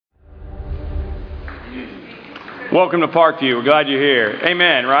Welcome to Parkview. We're glad you're here.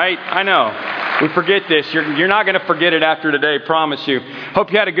 Amen, right? I know. We forget this. You're not going to forget it after today, promise you.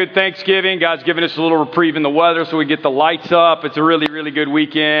 Hope you had a good Thanksgiving. God's given us a little reprieve in the weather so we get the lights up. It's a really, really good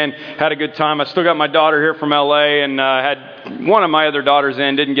weekend. Had a good time. I still got my daughter here from L.A. and had one of my other daughters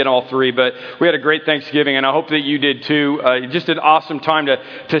in. Didn't get all three, but we had a great Thanksgiving, and I hope that you did too. Just an awesome time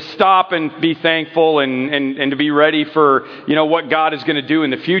to stop and be thankful and to be ready for, what God is going to do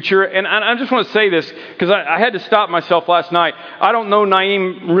in the future. And I just want to say this because I had to stop myself last night. I don't know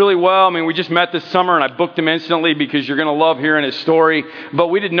Naeem really well. I mean, we just met this summer, and I booked him instantly because you're going to love hearing his story. But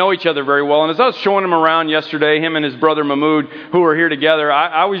we didn't know each other very well. And as I was showing him around yesterday, him and his brother Mahmoud, who were here together,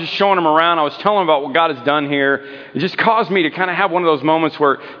 I was just showing him around. I was telling him about what God has done here. It just caused me to kind of have one of those moments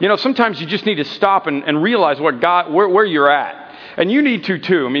where, sometimes you just need to stop and realize where you're at. And you need to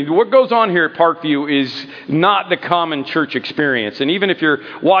too. I mean, what goes on here at Parkview is not the common church experience. And even if you're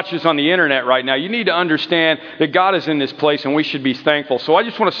watching us on the internet right now, you need to understand that God is in this place and we should be thankful. So I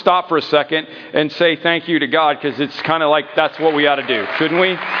just want to stop for a second and say thank you to God, because it's kind of like that's what we ought to do, shouldn't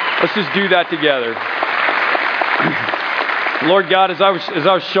we? Let's just do that together. Lord God, as I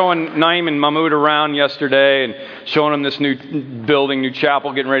was showing Naeem and Mahmoud around yesterday and showing them this new building, new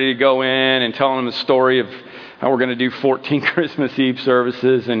chapel, getting ready to go in, and telling them the story of how we're going to do 14 Christmas Eve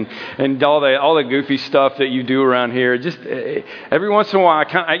services and all the goofy stuff that you do around here. Just every once in a while, I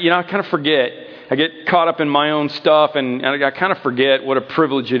kind of forget. I get caught up in my own stuff, and I kind of forget what a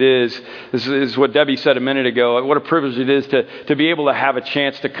privilege it is. This is what Debbie said a minute ago. What a privilege it is to be able to have a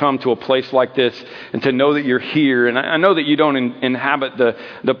chance to come to a place like this and to know that you're here. And I know that you don't inhabit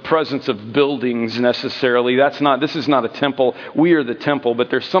the presence of buildings necessarily. This is not a temple. We are the temple, but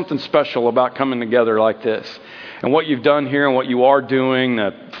there's something special about coming together like this. And what you've done here and what you are doing,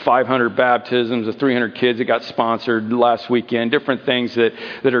 the 500 baptisms, the 300 kids that got sponsored last weekend, different things that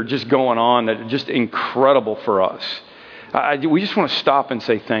are just going on that are just incredible for us. We just want to stop and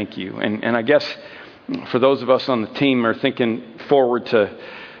say thank you. And I guess for those of us on the team are thinking forward to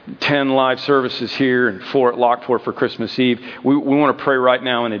 10 live services here and 4 at Lockport for Christmas Eve. We want to pray right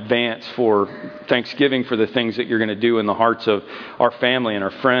now in advance for Thanksgiving, for the things that you're going to do in the hearts of our family and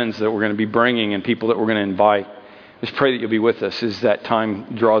our friends that we're going to be bringing and people that we're going to invite. Just pray that you'll be with us as that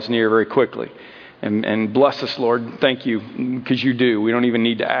time draws near very quickly. And bless us, Lord. Thank you, because you do. We don't even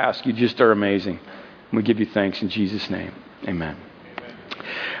need to ask. You just are amazing. We give you thanks in Jesus' name. Amen.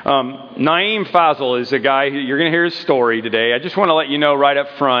 Naeem Fazal is a guy who you're going to hear his story today. I just want to let you know right up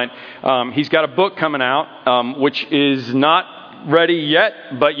front, he's got a book coming out, which is not ready yet,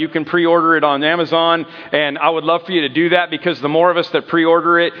 but you can pre-order it on Amazon, and I would love for you to do that, because the more of us that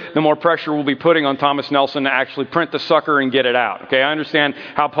pre-order it, the more pressure we'll be putting on Thomas Nelson to actually print the sucker and get it out. Okay, I understand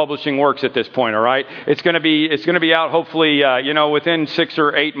how publishing works at this point. All right, it's going to be out hopefully within 6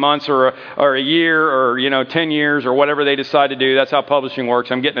 or 8 months or a year or 10 years or whatever they decide to do. That's how publishing works.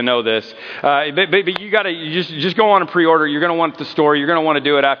 I'm getting to know this, but you just go on and pre-order. You're going to want the story. You're going to want to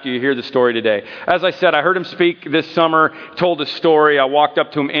do it after you hear the story today. As I said, I heard him speak this summer. Told the story. I walked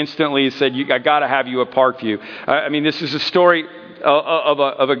up to him instantly and said, I got to have you at Parkview. This is a story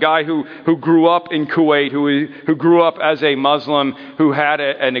of a guy who grew up in Kuwait, who grew up as a Muslim, who had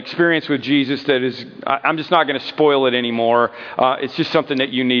an experience with Jesus that is, I'm just not going to spoil it anymore. It's just something that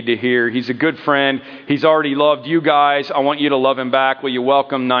you need to hear. He's a good friend. He's already loved you guys. I want you to love him back. Will you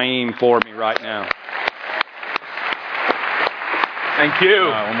welcome Naeem for me right now? Thank you.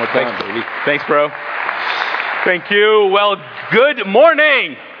 One more time, baby. Thanks, bro. Thank you. Well, good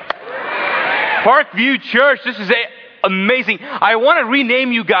morning. Parkview Church. This is amazing. I want to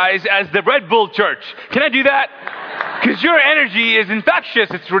rename you guys as the Red Bull Church. Can I do that? Because your energy is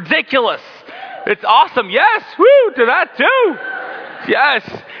infectious. It's ridiculous. It's awesome. Yes. Woo, to that too.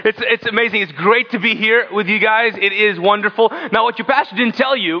 Yes. It's amazing. It's great to be here with you guys. It is wonderful. Now, what your pastor didn't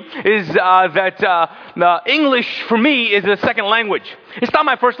tell you is that English for me is a second language. It's not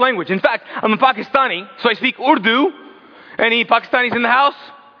my first language. In fact, I'm a Pakistani, so I speak Urdu. Any Pakistanis in the house?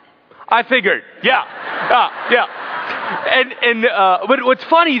 I figured. Yeah. But what's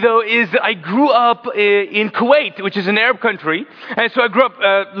funny though is that I grew up in Kuwait, which is an Arab country, and so I grew up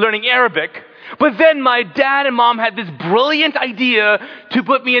learning Arabic. But then my dad and mom had this brilliant idea to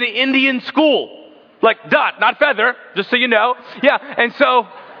put me in an Indian school. Like dot, not feather, just so you know. Yeah, and so,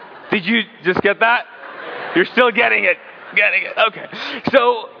 did you just get that? You're still getting it. Okay.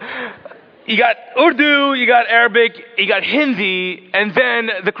 So, you got Urdu, you got Arabic, you got Hindi, and then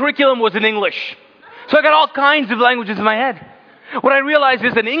the curriculum was in English. So I got all kinds of languages in my head. What I realized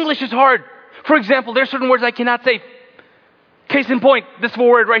is that English is hard. For example, there's certain words I cannot say. Case in point, this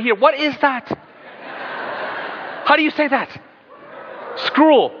word right here. What is that? How do you say that?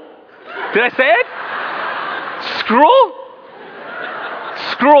 Scroll. Did I say it? Scroll?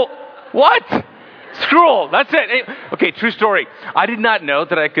 Scroll. What? Scroll. That's it. Okay, true story. I did not know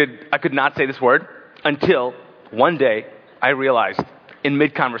that I could not say this word until one day I realized in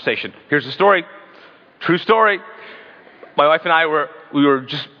mid-conversation. Here's the story. True story. My wife and I we were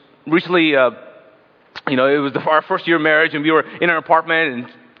just recently, it was our first year of marriage, and we were in an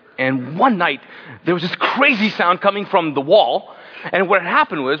apartment, and one night there was this crazy sound coming from the wall, and what had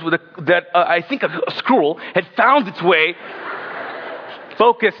happened was that I think a squirrel had found its way.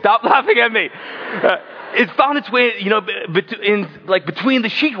 Focus, stop laughing at me. It found its way, between the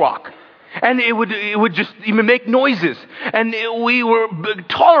sheetrock. And it would just even make noises. And we were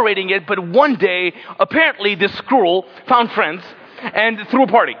tolerating it, but one day, apparently this squirrel found friends and threw a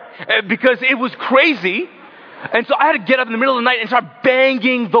party. Because it was crazy. And so I had to get up in the middle of the night and start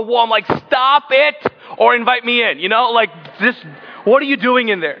banging the wall. I'm like, stop it or invite me in. What are you doing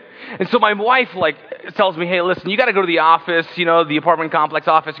in there? And so my wife tells me, hey, listen, you got to go to the office, the apartment complex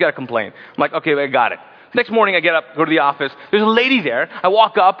office. You got to complain. I'm like, okay, I got it. Next morning I get up, go to the office. There's a lady there. I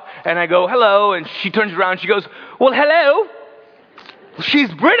walk up and I go, hello. And she turns around. She goes, well, hello. She's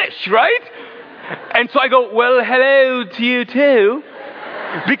British, right? And so I go, well, hello to you too.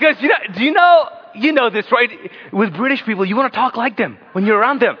 Because, you know this, right? With British people, you want to talk like them when you're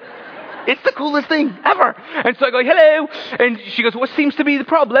around them. It's the coolest thing ever. And so I go, hello. And she goes, what seems to be the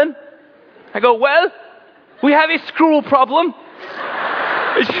problem? I go, well, we have a squirrel problem.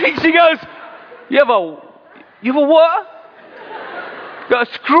 She goes, you have a what? A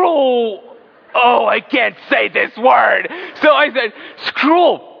squirrel. Oh, I can't say this word. So I said,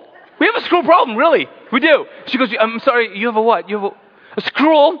 squirrel. We have a squirrel problem, really. We do. She goes, I'm sorry, you have a what? You have a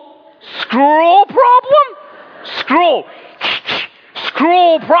squirrel? Squirrel problem? Squirrel.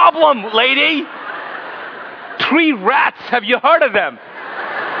 Squirrel problem, lady. 3 rats. Have you heard of them?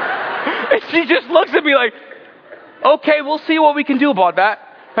 And she just looks at me like, okay, we'll see what we can do about that.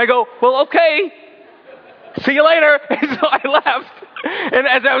 I go, well, okay. See you later. And so I left. And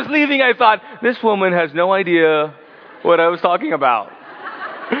as I was leaving, I thought, this woman has no idea what I was talking about.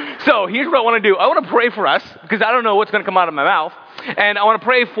 So here's what I want to do. I want to pray for us, because I don't know what's going to come out of my mouth. And I want to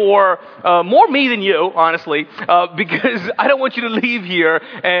pray for more me than you, honestly, because I don't want you to leave here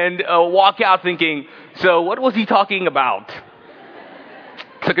and walk out thinking, so what was he talking about?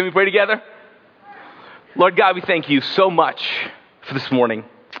 So can we pray together? Lord God, we thank you so much for this morning.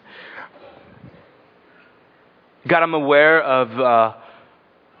 God, I'm aware of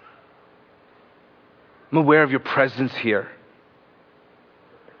your presence here.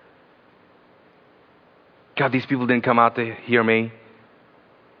 God, these people didn't come out to hear me.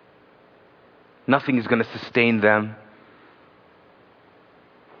 Nothing is going to sustain them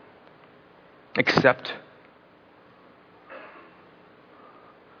except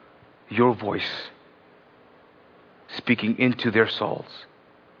your voice speaking into their souls.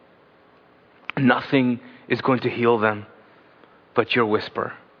 Nothing is going to heal them but your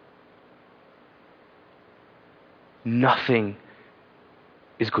whisper. Nothing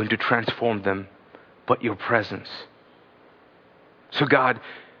is going to transform them but your presence. So God,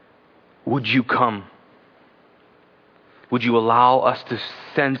 would you come? Would you allow us to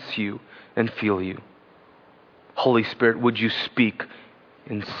sense you and feel you? Holy Spirit, would you speak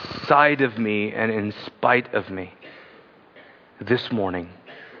inside of me and in spite of me this morning?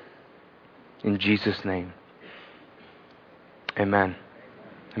 In Jesus' name. Amen.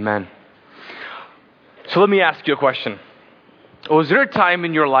 Amen. So let me ask you a question. Was there a time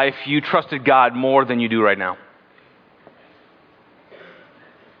in your life you trusted God more than you do right now?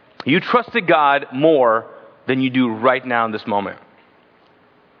 You trusted God more than you do right now in this moment.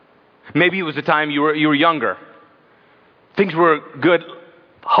 Maybe it was a time you were younger. Things were good.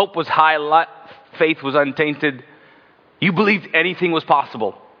 Hope was high. Faith was untainted. You believed anything was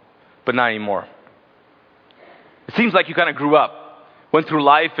possible, but not anymore. It seems like you kind of grew up, went through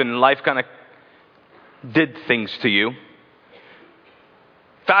life, and life kind of did things to you.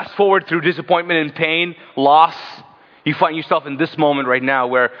 Fast forward through disappointment and pain, loss, you find yourself in this moment right now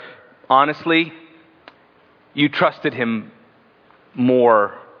where, honestly, you trusted Him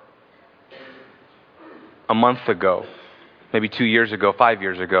more a month ago, maybe 2 years ago, 5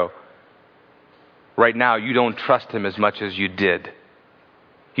 years ago. Right now, you don't trust Him as much as you did.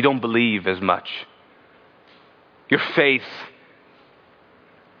 You don't believe as much. Your faith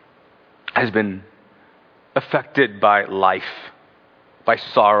has been affected by life, by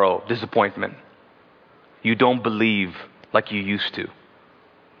sorrow, disappointment. You don't believe like you used to.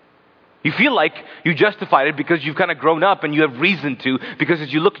 You feel like you justified it because you've kind of grown up and you have reason to, because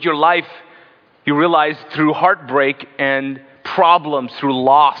as you look at your life, you realize through heartbreak and problems, through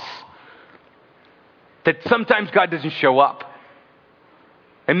loss, That sometimes God doesn't show up.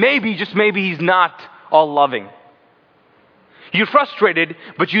 And maybe, just maybe, He's not all loving. You're frustrated,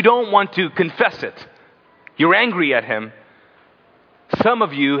 but you don't want to confess it. You're angry at Him. Some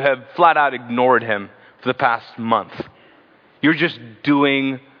of you have flat out ignored Him for the past month. You're just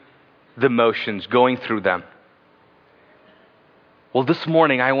doing the motions, going through them. Well, this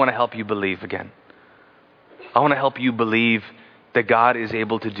morning, I want to help you believe again. I want to help you believe that God is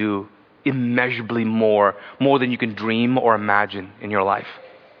able to do immeasurably more than you can dream or imagine in your life.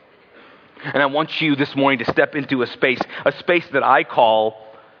 And I want you this morning to step into a space that I call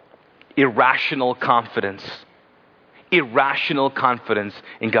irrational confidence. Irrational confidence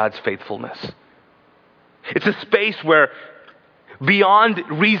in God's faithfulness. It's a space where, beyond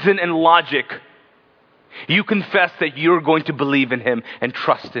reason and logic, you confess that you're going to believe in Him and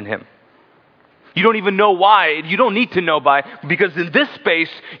trust in Him. You don't even know why. You don't need to know why, because in this space,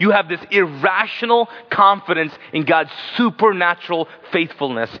 you have this irrational confidence in God's supernatural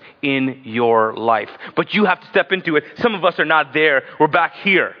faithfulness in your life. But you have to step into it. Some of us are not there. We're back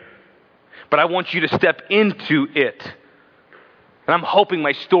here. But I want you to step into it. And I'm hoping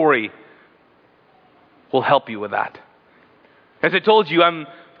my story will help you with that. As I told you, I'm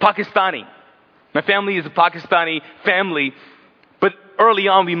Pakistani. My family is a Pakistani family, but early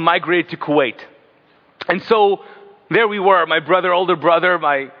on we migrated to Kuwait. And so there we were, my brother, older brother,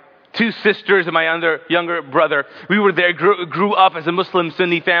 my two sisters, and my younger brother. We were there, grew up as a Muslim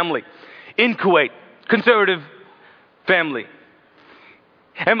Sunni family in Kuwait, conservative family.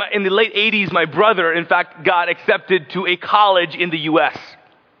 And in the late 80s, my brother, in fact, got accepted to a college in the U.S.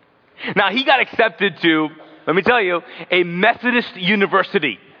 Now, he got accepted to, let me tell you, a Methodist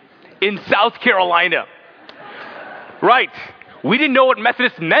university in South Carolina. Right. We didn't know what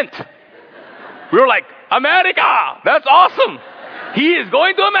Methodist meant. We were like, America! That's awesome! He is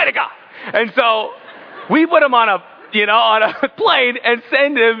going to America! And so, we put him on a plane and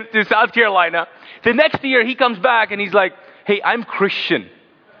send him to South Carolina. The next year, he comes back and he's like, hey, I'm Christian.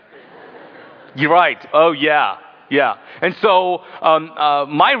 You're right. Oh, yeah. Yeah. And so,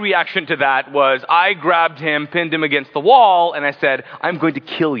 my reaction to that was I grabbed him, pinned him against the wall, and I said, I'm going to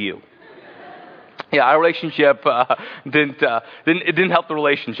kill you. Yeah, our relationship didn't help the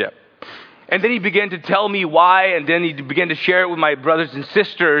relationship. And then he began to tell me why, and then he began to share it with my brothers and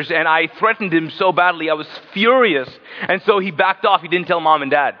sisters, and I threatened him so badly, I was furious. And so he backed off. He didn't tell mom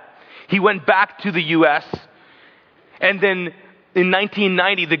and dad. He went back to the U.S., and then in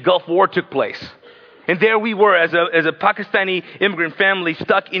 1990, the Gulf War took place. And there we were as a Pakistani immigrant family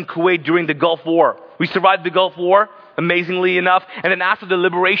stuck in Kuwait during the Gulf War. We survived the Gulf War, amazingly enough. And then after the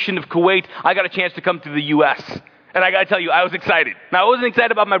liberation of Kuwait, I got a chance to come to the U.S. And I got to tell you, I was excited. Now, I wasn't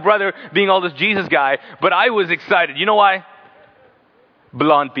excited about my brother being all this Jesus guy, but I was excited. You know why?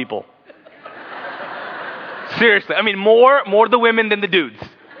 Blonde people. Seriously. I mean, more the women than the dudes.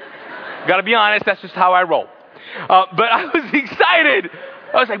 Got to be honest, that's just how I roll. But I was excited.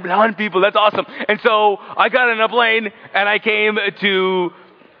 I was like, blonde people, that's awesome. And so I got on a plane and I came to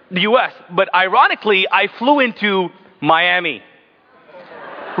the U.S. But ironically, I flew into Miami.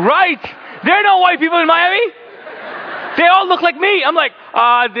 Right. There are no white people in Miami. They all look like me. I'm like,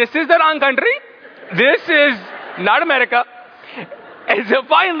 this is the wrong country. This is not America. And so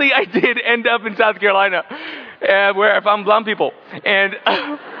finally I did end up in South Carolina, where I found blonde people.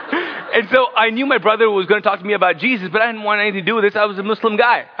 And so I knew my brother was going to talk to me about Jesus, but I didn't want anything to do with this. I was a Muslim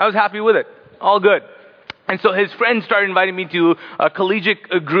guy. I was happy with it. All good. And so his friends started inviting me to a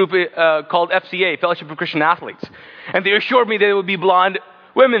collegiate group called FCA, Fellowship of Christian Athletes. And they assured me there would be blonde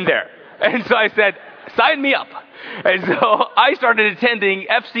women there. And so I said, sign me up. And so I started attending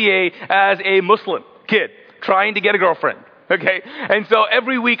FCA as a Muslim kid, trying to get a girlfriend. Okay? And so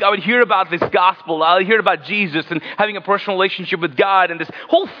every week I would hear about this gospel. I would hear about Jesus and having a personal relationship with God. And this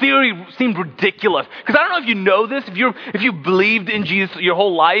whole theory seemed ridiculous. Because I don't know if you know this, if you believed in Jesus your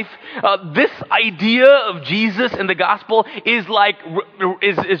whole life, this idea of Jesus and the gospel is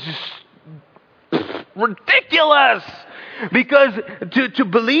just ridiculous. Because to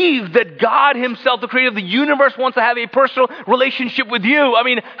believe that God Himself, the creator of the universe, wants to have a personal relationship with you. I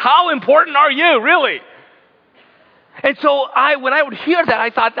mean, how important are you, really? And so when I would hear that, I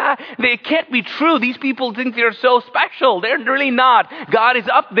thought, it can't be true. These people think they're so special. They're really not. God is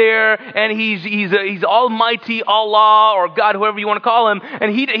up there, and He's Almighty Allah, or God, whoever you want to call Him,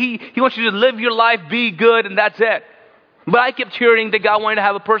 and He wants you to live your life, be good, and that's it. But I kept hearing that God wanted to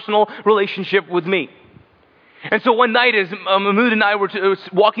have a personal relationship with me. And so one night, as Mahmoud and I were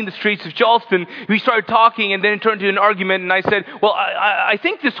walking the streets of Charleston, we started talking, and then it turned to an argument, and I said, well, I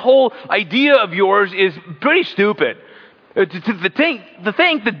think this whole idea of yours is pretty stupid. To think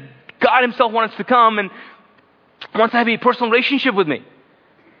that God himself wants to come and wants to have a personal relationship with me.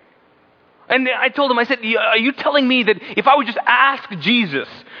 And I told him, I said, are you telling me that if I would just ask Jesus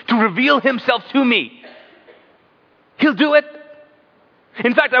to reveal himself to me, he'll do it?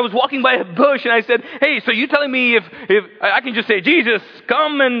 In fact, I was walking by a bush and I said, hey, so you telling me if I can just say, Jesus,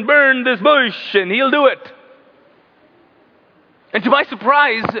 come and burn this bush, and he'll do it? And to my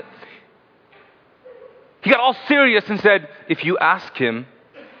surprise, he got all serious and said, if you ask him,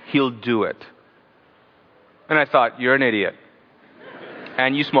 he'll do it. And I thought, you're an idiot.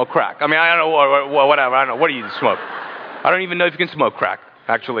 And you smoke crack. I mean, I don't know, whatever, I don't know. What do you smoke? I don't even know if you can smoke crack,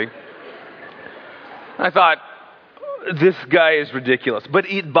 actually. I thought, this guy is ridiculous. But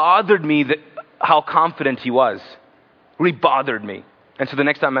it bothered me that how confident he was. It really bothered me. And so the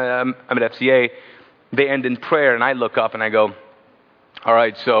next time I'm at FCA, they end in prayer, and I look up and I go, all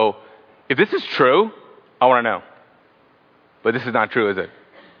right, so if this is true, I want to know. But this is not true, is it?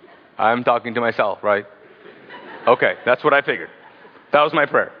 I'm talking to myself, right? Okay, that's what I figured. That was my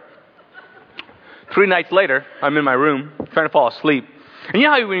prayer. 3 nights later, I'm in my room, trying to fall asleep. And you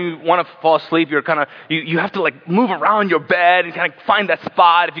know how when you want to fall asleep, you're kind of, you have to like move around your bed and kind of find that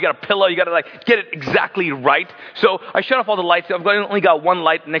spot. If you got a pillow, you got to like get it exactly right. So I shut off all the lights. I've only got one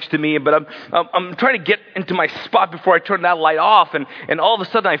light next to me, but I'm trying to get into my spot before I turn that light off. And all of a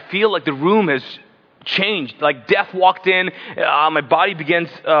sudden I feel like the room has changed. Like death walked in, my body begins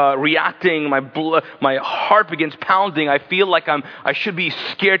reacting, my heart begins pounding. I feel like I should be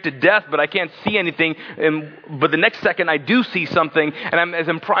scared to death, but I can't see anything. But the next second I do see something, and as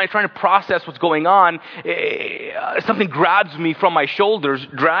I'm trying to process what's going on, something grabs me from my shoulders,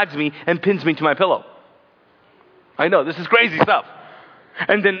 drags me, and pins me to my pillow. I know, this is crazy stuff.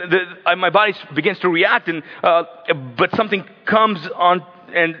 And then my body begins to react, but something comes on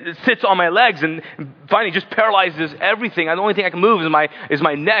and it sits on my legs and finally just paralyzes everything. The only thing I can move is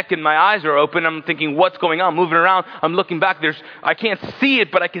my neck, and my eyes are open. I'm thinking, what's going on? Moving around. I'm looking back. I can't see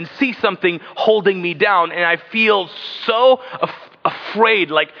it, but I can see something holding me down, and I feel so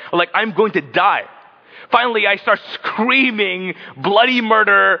afraid, like I'm going to die. Finally, I start screaming bloody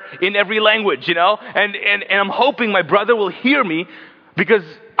murder in every language, and I'm hoping my brother will hear me because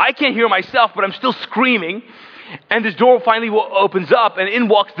I can't hear myself, but I'm still screaming. And this door finally opens up, and in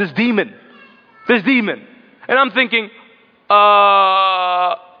walks this demon. And I'm thinking,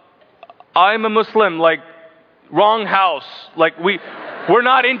 I'm a Muslim, like, wrong house. Like, we're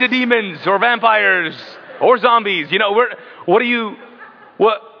not into demons or vampires or zombies. What do you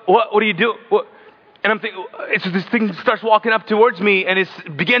do? And I'm thinking, this thing starts walking up towards me, and it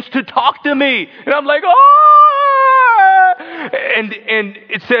begins to talk to me. And I'm like, oh! And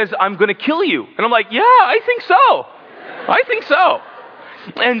it says, I'm going to kill you. And I'm like, yeah, I think so.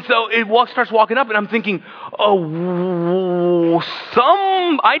 And so it starts walking up, and I'm thinking,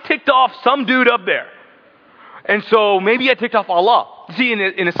 I ticked off some dude up there. And so maybe I ticked off Allah. See,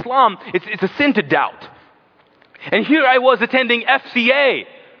 in Islam, it's a sin to doubt. And here I was attending FCA.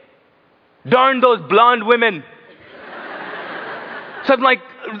 Darn those blonde women. So I'm like,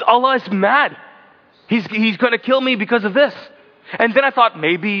 Allah is mad. He's going to kill me because of this. And then I thought,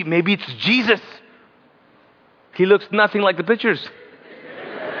 maybe it's Jesus. He looks nothing like the pictures.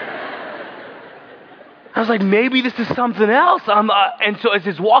 I was like, maybe this is something else. And so as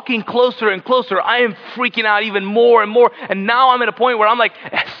it's walking closer and closer, I am freaking out even more and more. And now I'm at a point where I'm like,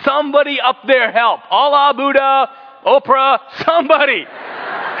 somebody up there help. Allah, Buddha, Oprah, somebody.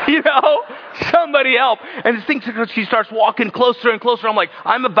 Somebody help. And this thing, she starts walking closer and closer. I'm like,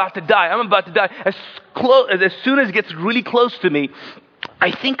 I'm about to die. As soon as it gets really close to me,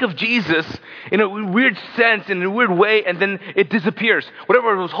 I think of Jesus in a weird sense, in a weird way, and then it disappears.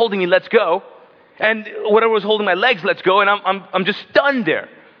 Whatever was holding me lets go, and whatever was holding my legs lets go, and I'm just stunned there.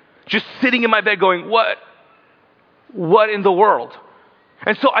 Just sitting in my bed going, what in the world?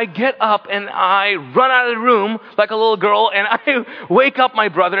 And so I get up and I run out of the room like a little girl, and I wake up my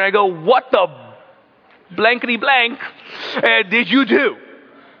brother and I go, what the blankety blank did you do?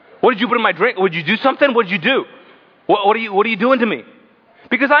 What did you put in my drink? Would you do something? What did you do? What are you doing to me?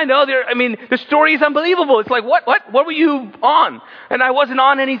 Because I know the story is unbelievable. It's like, what were you on? And I wasn't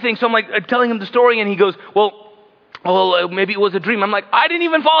on anything. So I'm like telling him the story, and he goes, well, maybe it was a dream. I'm like, I didn't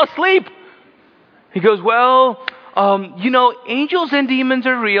even fall asleep. He goes, well, angels and demons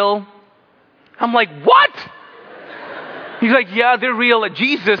are real. I'm like, what? He's like, yeah, they're real.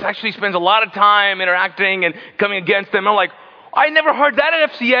 Jesus actually spends a lot of time interacting and coming against them. I'm like, I never heard that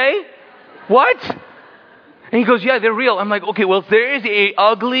at FCA. What? And he goes, yeah, they're real. I'm like, okay, well, if there is a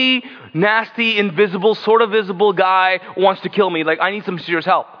ugly, nasty, invisible, sort of visible guy who wants to kill me, like, I need some serious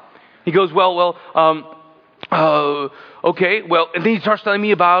help. He goes, well, Okay, well, and then he starts telling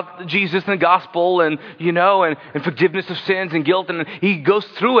me about Jesus and the gospel and, and forgiveness of sins and guilt. And he goes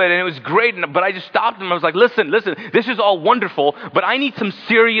through it and it was great. But I just stopped him. I was like, listen, this is all wonderful, but I need some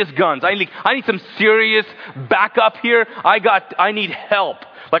serious guns. I need some serious backup here. I need help.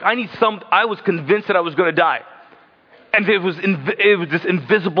 Like I was convinced that I was going to die. And it was this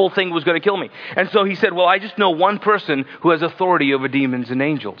invisible thing was going to kill me. And so he said, well, I just know one person who has authority over demons and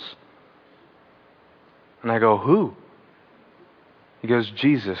angels. And I go, who? He goes,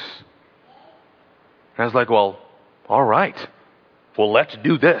 Jesus. And I was like, well, all right. Well, let's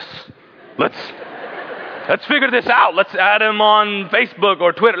do this. Let's figure this out. Let's add him on Facebook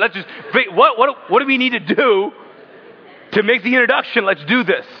or Twitter. Let's just, what do we need to do to make the introduction? Let's do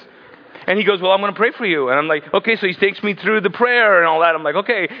this. And he goes, well, I'm going to pray for you. And I'm like, okay. So he takes me through the prayer and all that. I'm like,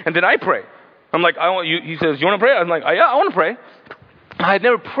 okay. And then I pray. I'm like, he says, you want to pray? I'm like, yeah, I want to pray. I had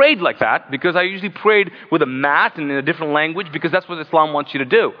never prayed like that because I usually prayed with a mat and in a different language because that's what Islam wants you to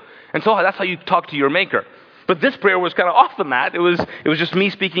do. And so that's how you talk to your maker. But this prayer was kind of off the mat. It was just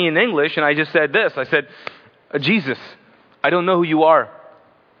me speaking in English, and I just said this. I said, Jesus, I don't know who you are,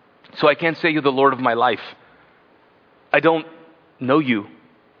 so I can't say you're the Lord of my life. I don't know you.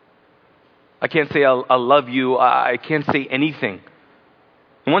 I can't say I love you. I can't say anything.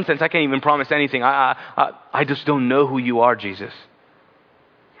 In one sense, I can't even promise anything. I just don't know who you are, Jesus.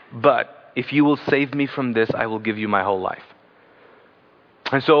 But if you will save me from this, I will give you my whole life.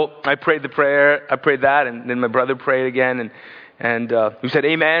 And so I prayed the prayer. I prayed that, and then my brother prayed again, and we said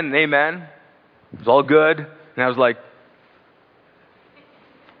amen and amen. It was all good. And I was like,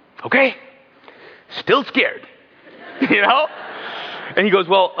 okay, still scared, And he goes,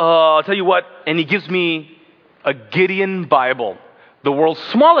 well, I'll tell you what. And he gives me a Gideon Bible, the world's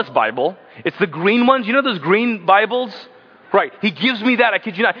smallest Bible. It's the green ones. You know those green Bibles? Right. He gives me that. I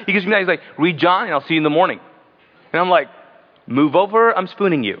kid you not. He gives me that. He's like, read John and I'll see you in the morning. And I'm like, move over. I'm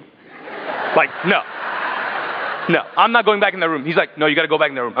spooning you. Like, no, I'm not going back in that room. He's like, no, you got to go back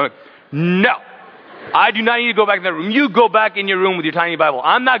in that room. I'm like, no, I do not need to go back in that room. You go back in your room with your tiny Bible.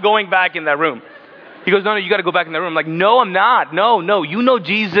 I'm not going back in that room. He goes, no, you got to go back in that room. I'm like, no, I'm not. No, you know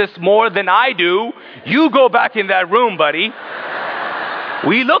Jesus more than I do. You go back in that room, buddy.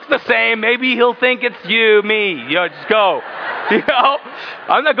 We look the same. Maybe he'll think it's me. Just go.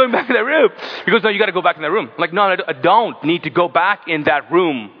 I'm not going back in that room. He goes, no, you got to go back in that room. I'm like, no, I don't need to go back in that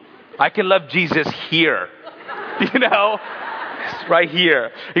room. I can love Jesus here. It's right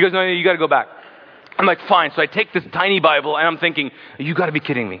here. He goes, no, you got to go back. I'm like, fine. So I take this tiny Bible and I'm thinking, you got to be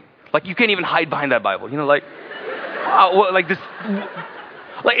kidding me. Like, you can't even hide behind that Bible. Like this.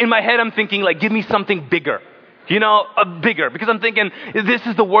 Like in my head, I'm thinking, like, give me something bigger. Bigger. Because I'm thinking, this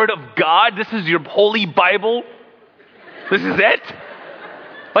is the Word of God. This is your holy Bible. This is it.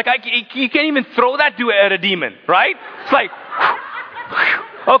 Like, you can't even throw that at a demon, right? It's like,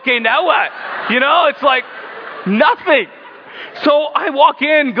 okay, now what? It's like nothing. So I walk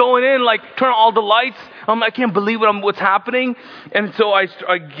in, going in, like, turn all the lights. I can't believe what's happening. And so I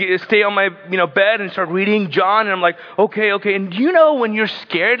stay on my bed and start reading John. And I'm like, okay. And when you're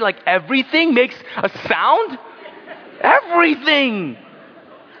scared, like, everything makes a sound? Everything.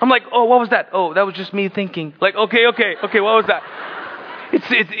 I'm like, oh, what was that? Oh, that was just me thinking. Like, okay, what was that?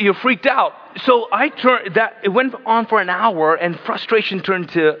 You're freaked out. So it went on for an hour, and frustration turned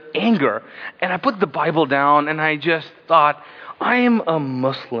to anger. And I put the Bible down, and I just thought, I am a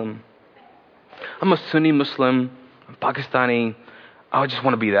Muslim. I'm a Sunni Muslim. I'm Pakistani. I just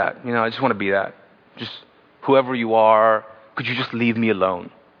want to be that. I just want to be that. Just whoever you are, could you just leave me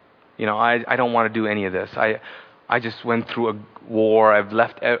alone? I don't want to do any of this. I just went through a war. I've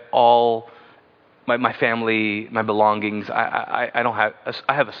left all my family, my belongings. I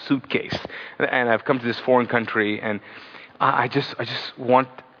have a suitcase, and I've come to this foreign country, and I just want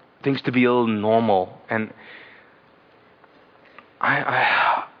things to be a little normal. And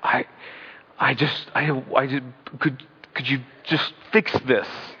could you just fix this?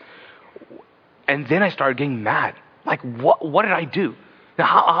 And then I started getting mad. Like, what did I do?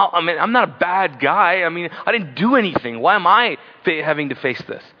 Now, I'm not a bad guy. I didn't do anything. Why am I having to face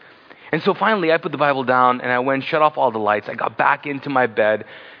this? And so finally, I put the Bible down, and I went, shut off all the lights. I got back into my bed,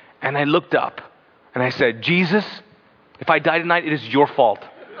 and I looked up, and I said, Jesus, if I die tonight, it is your fault.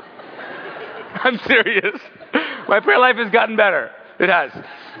 I'm serious. My prayer life has gotten better. It has.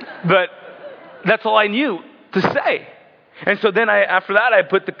 But that's all I knew to say. And so then after that, I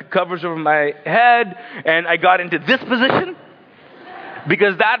put the covers over my head, and I got into this position.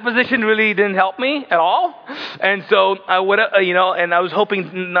 Because that position really didn't help me at all. And so I would, and I was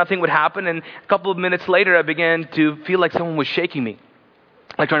hoping nothing would happen. And a couple of minutes later, I began to feel like someone was shaking me,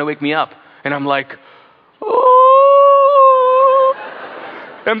 like trying to wake me up. And I'm like, oh.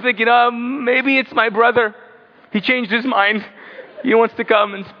 I'm thinking, maybe it's my brother. He changed his mind. He wants to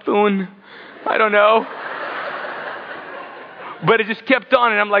come and spoon. I don't know. But it just kept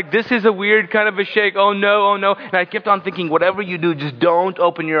on, and I'm like, this is a weird kind of a shake. Oh no, oh no. And I kept on thinking, whatever you do, just don't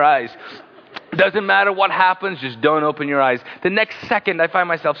open your eyes. Doesn't matter what happens, just don't open your eyes. The next second, I find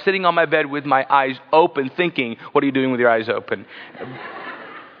myself sitting on my bed with my eyes open, thinking, what are you doing with your eyes open?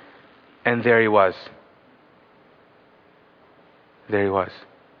 And there he was. There he was.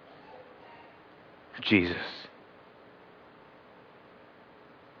 Jesus.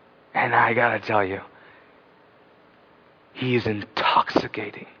 And I gotta tell you, he is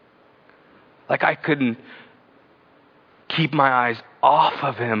intoxicating. Like I couldn't keep my eyes off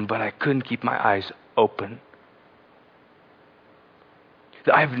of him, but I couldn't keep my eyes open.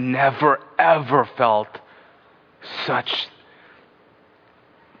 I've never, ever felt such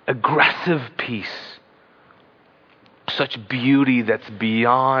aggressive peace, such beauty that's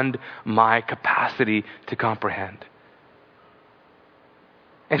beyond my capacity to comprehend.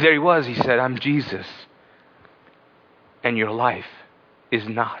 And there he was. He said, I'm Jesus. And your life is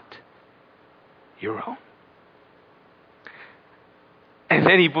not your own. And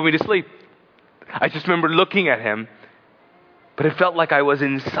then he put me to sleep. I just remember looking at him, but it felt like I was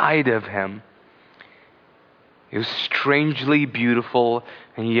inside of him. It was strangely beautiful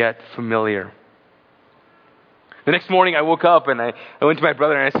and yet familiar. The next morning I woke up and I went to my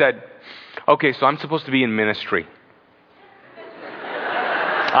brother and I said, okay, so I'm supposed to be in ministry.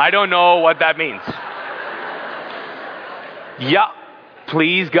 I don't know what that means. Yeah,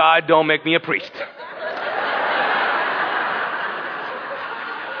 please God, don't make me a priest.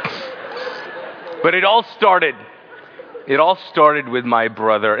 But it all started with my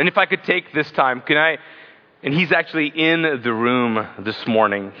brother. And if I could take this time, and he's actually in the room this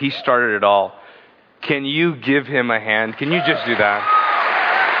morning. He started it all. Can you give him a hand? Can you just do that?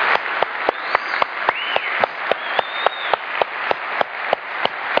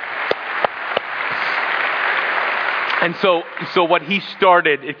 And so what he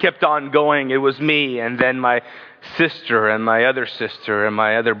started, it kept on going. It was me, and then my sister, and my other sister, and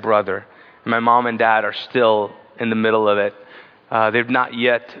my other brother. My mom and dad are still in the middle of it. They're not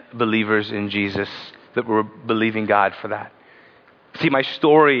yet believers in Jesus, but we're believing God for that. See, my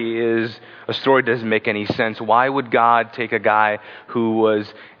story is a story that doesn't make any sense. Why would God take a guy who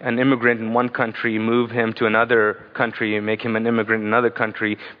was an immigrant in one country, move him to another country, and make him an immigrant in another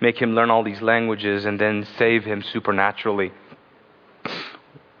country, make him learn all these languages, and then save him supernaturally?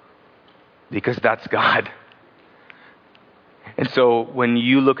 Because that's God. And so when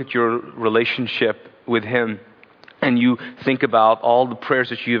you look at your relationship with him, and you think about all the prayers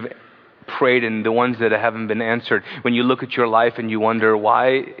that you've prayed and the ones that haven't been answered, when you look at your life and you wonder,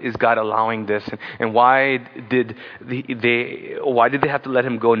 why is God allowing this, and why did they have to let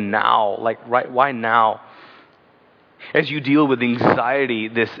him go now? Like, right? Why now? As you deal with anxiety,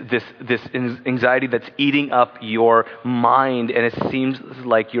 this anxiety that's eating up your mind, and it seems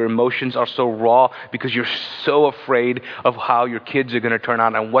like your emotions are so raw because you're so afraid of how your kids are going to turn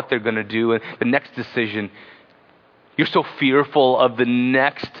out and what they're going to do and the next decision. You're so fearful of the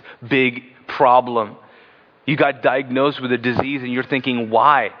next big problem. You got diagnosed with a disease and you're thinking,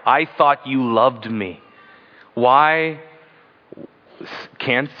 why? I thought you loved me. Why?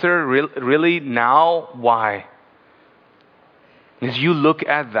 Cancer? Really? Now? Why? As you look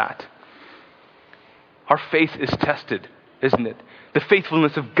at that, our faith is tested, isn't it? The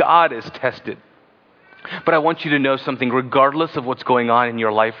faithfulness of God is tested. But I want you to know something, regardless of what's going on in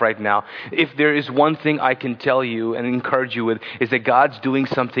your life right now. If there is one thing I can tell you and encourage you with, is that God's doing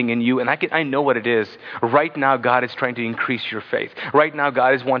something in you, and I know what it is. Right now, God is trying to increase your faith. Right now,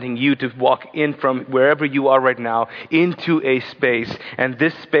 God is wanting you to walk in from wherever you are right now into a space, and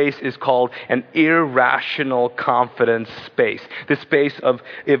this space is called an irrational confidence space. The space of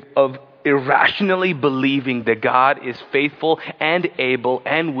irrationally believing that God is faithful and able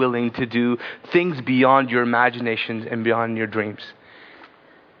and willing to do things beyond your imaginations and beyond your dreams.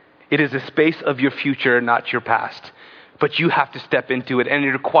 It is a space of your future, not your past. But you have to step into it, and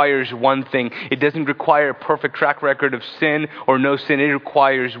it requires one thing. It doesn't require a perfect track record of sin or no sin. It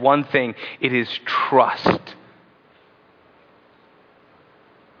requires one thing. It is trust.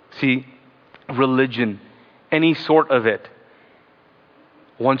 See, religion, any sort of it,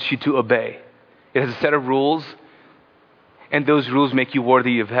 wants you to obey. It has a set of rules, and those rules make you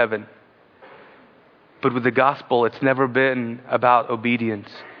worthy of heaven. But with the gospel, it's never been about obedience.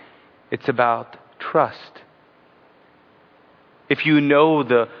 It's about trust. If you know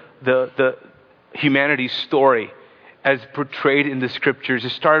the humanity's story as portrayed in the scriptures,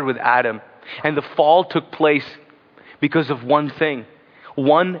 it started with Adam. And the fall took place because of one thing.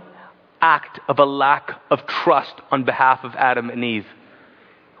 one act of a lack of trust on behalf of Adam and Eve.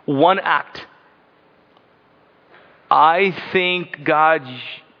 One act. I think, God,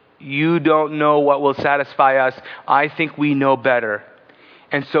 you don't know what will satisfy us. I think we know better.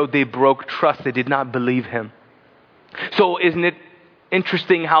 And so they broke trust. They did not believe him. So isn't it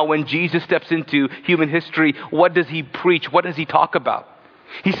interesting how when Jesus steps into human history, what does he preach? What does he talk about?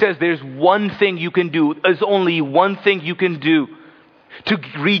 He says there's one thing you can do. There's only one thing you can do to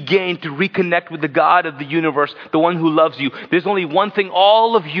regain, to reconnect with the God of the universe, the one who loves you. There's only one thing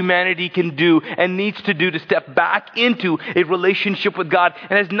all of humanity can do and needs to do to step back into a relationship with God.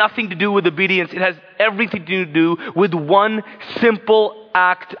 It has nothing to do with obedience. It has everything to do with one simple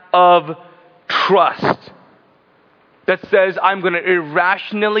act of trust that says, I'm going to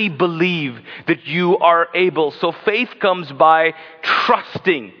irrationally believe that you are able. So faith comes by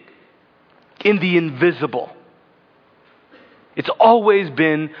trusting in the invisible. It's always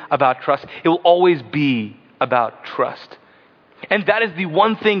been about trust. It will always be about trust. And that is the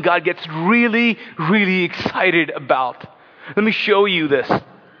one thing God gets really, really excited about. Let me show you this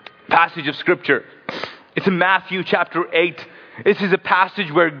passage of Scripture. It's in Matthew chapter 8. This is a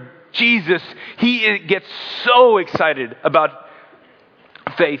passage where Jesus, he gets so excited about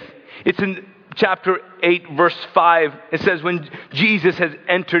faith. It's in chapter 8, verse 5, it says, when Jesus has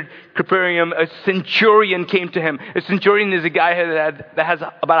entered Capernaum, a centurion came to him. A centurion is a guy that has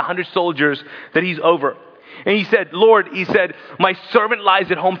about 100 soldiers that he's over. And he said, Lord, he said, my servant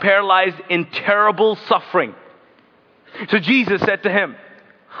lies at home paralyzed in terrible suffering. So Jesus said to him,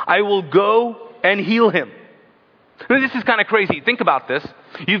 I will go and heal him. Now, this is kind of crazy. Think about this.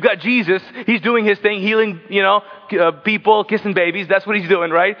 You've got Jesus. He's doing his thing, healing, people, kissing babies. That's what he's doing,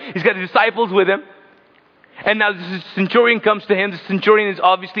 right? He's got the disciples with him. And now this centurion comes to him. The centurion is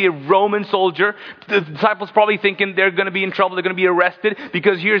obviously a Roman soldier. The disciples probably thinking they're going to be in trouble. They're going to be arrested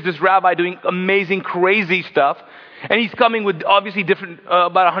because here's this rabbi doing amazing, crazy stuff. And he's coming with obviously different,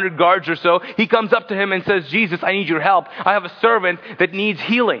 about 100 guards or so. He comes up to him and says, Jesus, I need your help. I have a servant that needs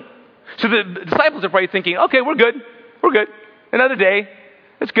healing. So the disciples are probably thinking, okay, we're good. Another day.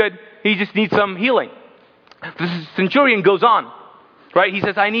 It's good. He just needs some healing. The centurion goes on, right? He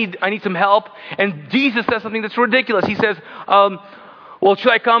says, I need some help. And Jesus says something that's ridiculous. He says, well,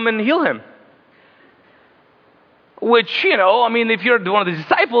 should I come and heal him? Which, if you're one of the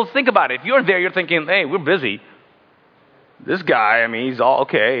disciples, think about it. If you're there, you're thinking, hey, we're busy. This guy, he's all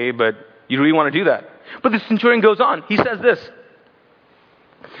okay, but you really want to do that? But the centurion goes on. He says this.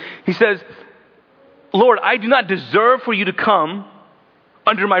 He says, Lord, I do not deserve for you to come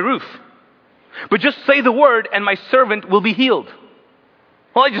under my roof. But just say the word and my servant will be healed.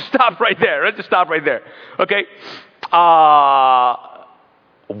 Well, I just stopped right there. Let's just stop right there. Okay.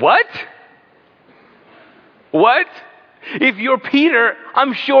 What? If you're Peter,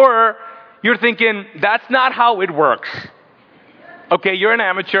 I'm sure you're thinking, that's not how it works. Okay, you're an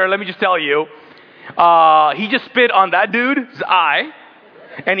amateur. Let me just tell you. He just spit on that dude's eye.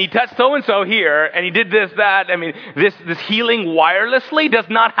 And he touched so-and-so here, and he did this, that. This healing wirelessly does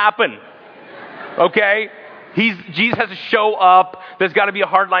not happen. Okay? Jesus has to show up. There's got to be a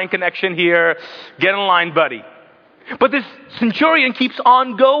hardline connection here. Get in line, buddy. But this centurion keeps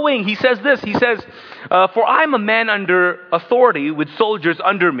on going. He says this. He says, for I'm a man under authority with soldiers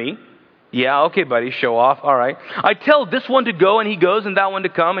under me. Yeah, okay, buddy, show off. All right. I tell this one to go, and he goes, and that one to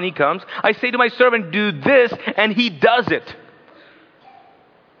come, and he comes. I say to my servant, do this, and he does it.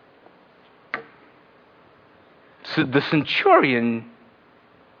 So the centurion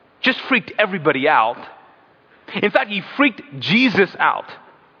just freaked everybody out. In fact, he freaked Jesus out.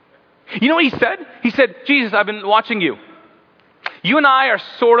 You know what he said? He said, Jesus, I've been watching you. You and I are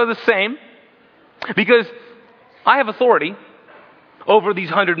sort of the same because I have authority over these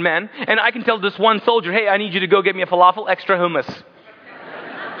 100 men, and I can tell this one soldier, hey, I need you to go get me a falafel, extra hummus.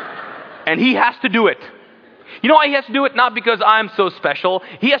 And he has to do it. You know why he has to do it? Not because I'm so special.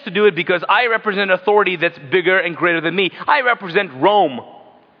 He has to do it because I represent authority that's bigger and greater than me. I represent Rome.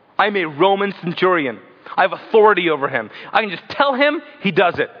 I'm a Roman centurion. I have authority over him. I can just tell him, he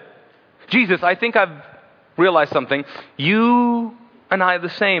does it. Jesus, I think I've realized something. You and I are the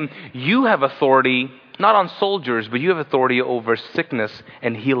same. You have authority, not on soldiers, but you have authority over sickness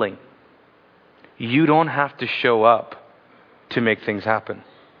and healing. You don't have to show up to make things happen.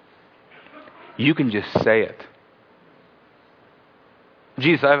 You can just say it.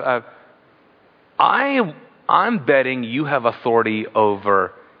 Jesus, I'm betting you have authority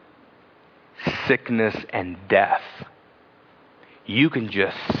over sickness and death. You can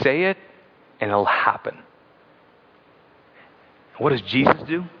just say it and it'll happen. What does Jesus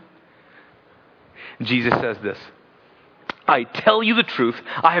do? Jesus says this. I tell you the truth,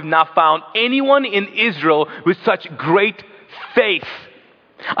 I have not found anyone in Israel with such great faith.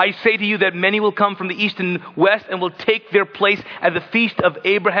 I say to you that many will come from the east and west and will take their place at the feast of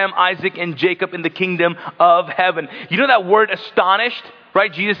Abraham, Isaac, and Jacob in the kingdom of heaven. You know that word astonished,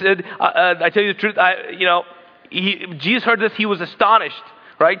 right? Jesus said, I tell you the truth, Jesus heard this, he was astonished,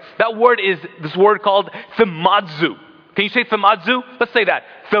 right? That word is this word called themadzo. Can you say themadzo? Let's say that.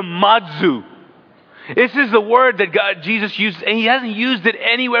 Themadzo. This is the word that Jesus uses, and he hasn't used it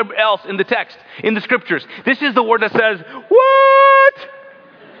anywhere else in the text, in the scriptures. This is the word that says, what?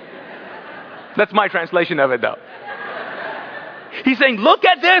 That's my translation of it, though. He's saying, look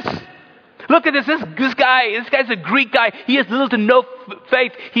at this. Look at this. This guy's a Greek guy. He has little to no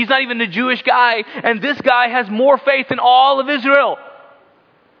faith. He's not even a Jewish guy. And this guy has more faith than all of Israel.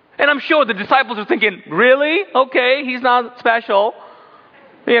 And I'm sure the disciples are thinking, really? Okay, he's not special.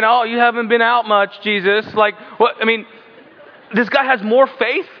 You haven't been out much, Jesus. Like, what? I mean, this guy has more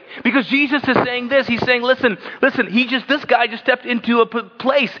faith because Jesus is saying this. He's saying, listen, this guy just stepped into a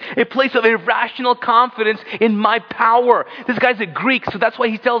place of irrational confidence in my power. This guy's a Greek, so that's why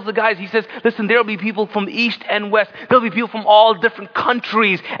he tells the guys, he says, listen, there'll be people from the east and west. There'll be people from all different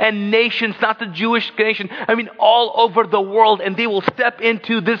countries and nations, not the Jewish nation. I mean, all over the world, and they will step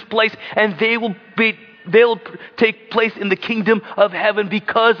into this place and they'll take place in the kingdom of heaven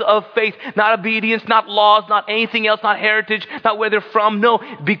because of faith, not obedience, not laws, not anything else, not heritage, not where they're from. No,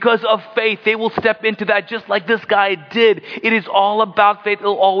 because of faith, they will step into that just like this guy did. It is all about faith.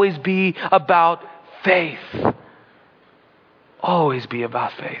 It'll always be about faith. Always be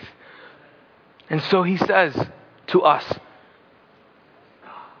about faith. And so he says to us,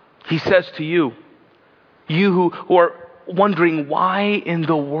 he says to you who are wondering why in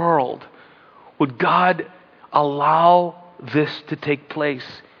the world would God allow this to take place?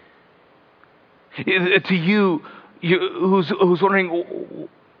 To you who's wondering,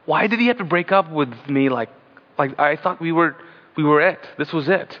 why did he have to break up with me? Like I thought we were it. This was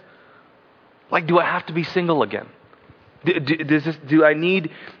it. Like, do I have to be single again?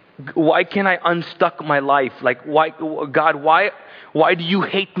 Why can't I unstuck my life? Like, why, God, why do you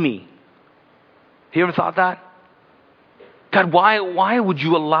hate me? You ever thought that? God, why would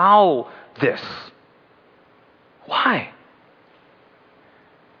you allow this? Why?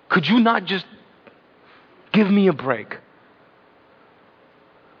 Could you not just give me a break?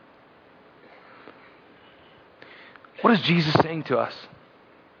 What is Jesus saying to us?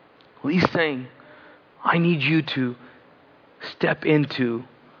 Well, he's saying, I need you to step into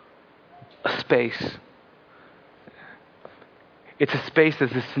a space. It's a space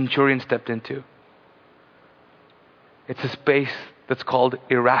that the centurion stepped into. It's a space that's called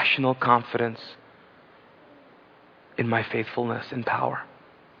irrational confidence in my faithfulness and power.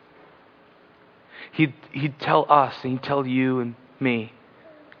 He'd tell us, and he'd tell you and me,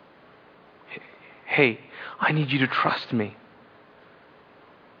 hey, I need you to trust me.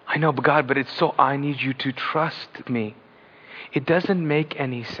 I know, but God, I need you to trust me. It doesn't make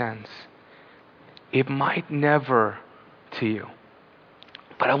any sense. It might never to you,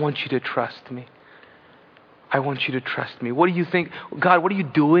 but I want you to trust me. I want you to trust me. What do you think? God, what are you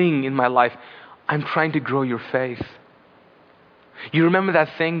doing in my life? I'm trying to grow your faith. You remember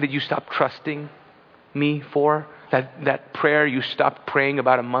that thing that you stopped trusting me for? That prayer you stopped praying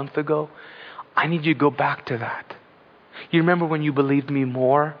about a month ago? I need you to go back to that. You remember when you believed me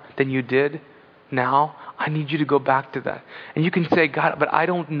more than you did now? I need you to go back to that. And you can say, God, but I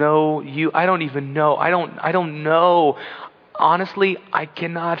don't know you. I don't even know. I don't know. Honestly, I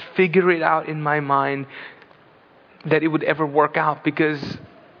cannot figure it out in my mind that it would ever work out, because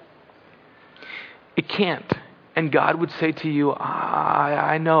it can't. And God would say to you,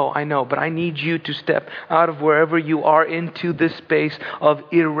 I know, but I need you to step out of wherever you are into this space of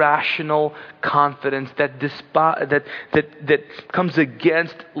irrational confidence that comes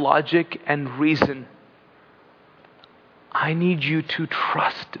against logic and reason. I need you to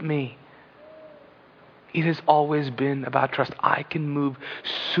trust me. It has always been about trust. I can move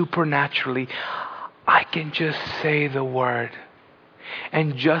supernaturally. I can just say the word.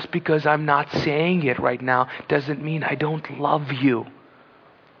 And just because I'm not saying it right now doesn't mean I don't love you.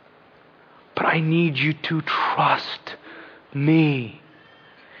 But I need you to trust me.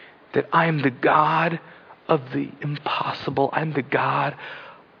 That I am the God of the impossible. I'm the God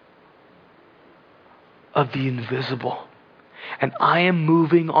of the invisible. And I am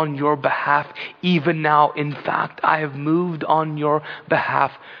moving on your behalf even now. In fact, I have moved on your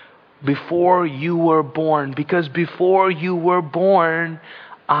behalf before you were born, because before you were born,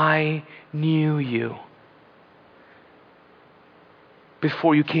 I knew you.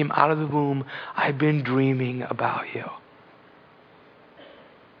 Before you came out of the womb, I've been dreaming about you.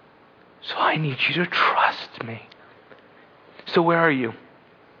 So I need you to trust me. So where are you?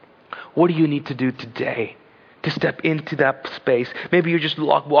 What do you need to do today to step into that space? Maybe you're just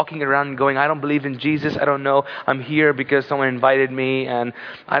walking around and going, I don't believe in Jesus. I don't know. I'm here because someone invited me, and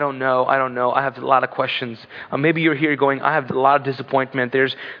I don't know. I have a lot of questions. Maybe you're here going, I have a lot of disappointment.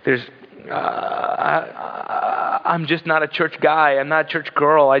 I'm just not a church guy. I'm not a church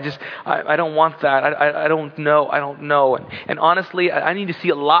girl. I don't want that. I don't know. And honestly, I need to see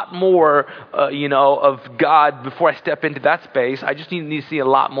a lot more, of God before I step into that space. I just need to see a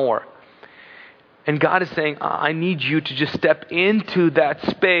lot more. And God is saying, I need you to just step into that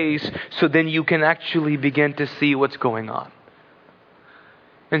space so then you can actually begin to see what's going on.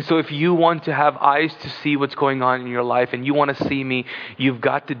 And so if you want to have eyes to see what's going on in your life and you want to see me, you've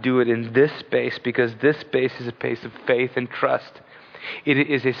got to do it in this space, because this space is a space of faith and trust. It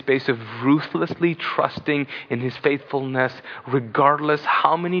is a space of ruthlessly trusting in His faithfulness, regardless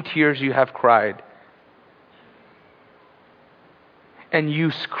how many tears you have cried. And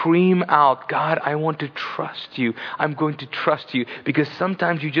you scream out, God, I want to trust you. I'm going to trust you. Because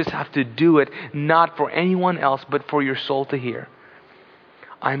sometimes you just have to do it, not for anyone else, but for your soul to hear.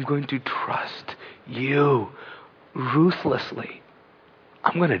 I'm going to trust you ruthlessly.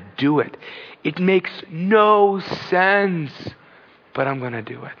 I'm going to do it. It makes no sense, but I'm going to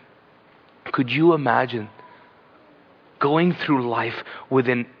do it. Could you imagine going through life with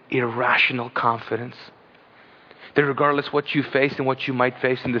an irrational confidence? That regardless what you face and what you might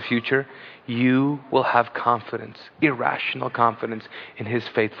face in the future, you will have confidence, irrational confidence in His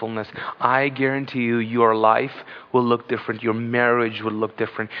faithfulness. I guarantee you, your life will look different. Your marriage will look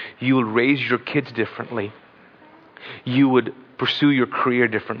different. You will raise your kids differently. You would pursue your career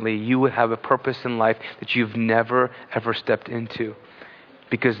differently. You would have a purpose in life that you've never, ever stepped into.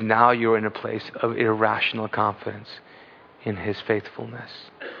 Because now you're in a place of irrational confidence in His faithfulness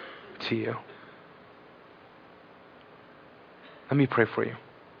to you. Let me pray for you.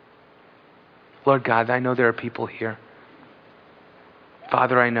 Lord God, I know there are people here.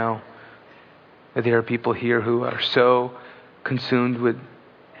 Father, I know that there are people here who are so consumed with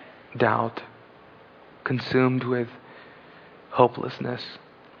doubt, consumed with hopelessness.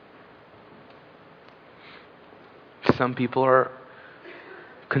 Some people are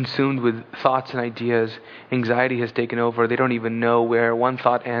consumed with thoughts and ideas. Anxiety has taken over. They don't even know where one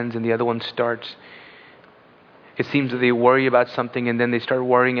thought ends and the other one starts. It seems that they worry about something and then they start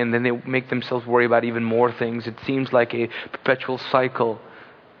worrying and then they make themselves worry about even more things. It seems like a perpetual cycle.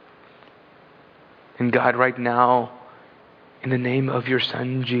 And God, right now, in the name of your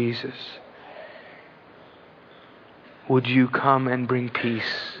Son, Jesus, would you come and bring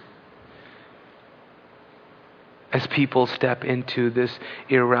peace as people step into this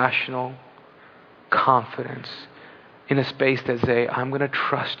irrational confidence in a space that say, I'm going to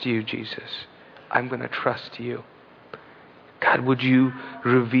trust you, Jesus. I'm going to trust you. God, would you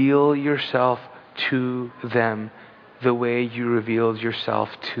reveal yourself to them the way you revealed yourself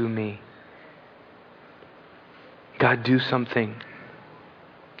to me? God, do something.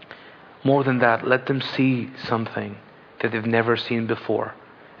 More than that, let them see something that they've never seen before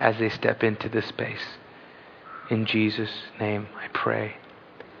as they step into this space. In Jesus' name I pray.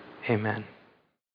 Amen.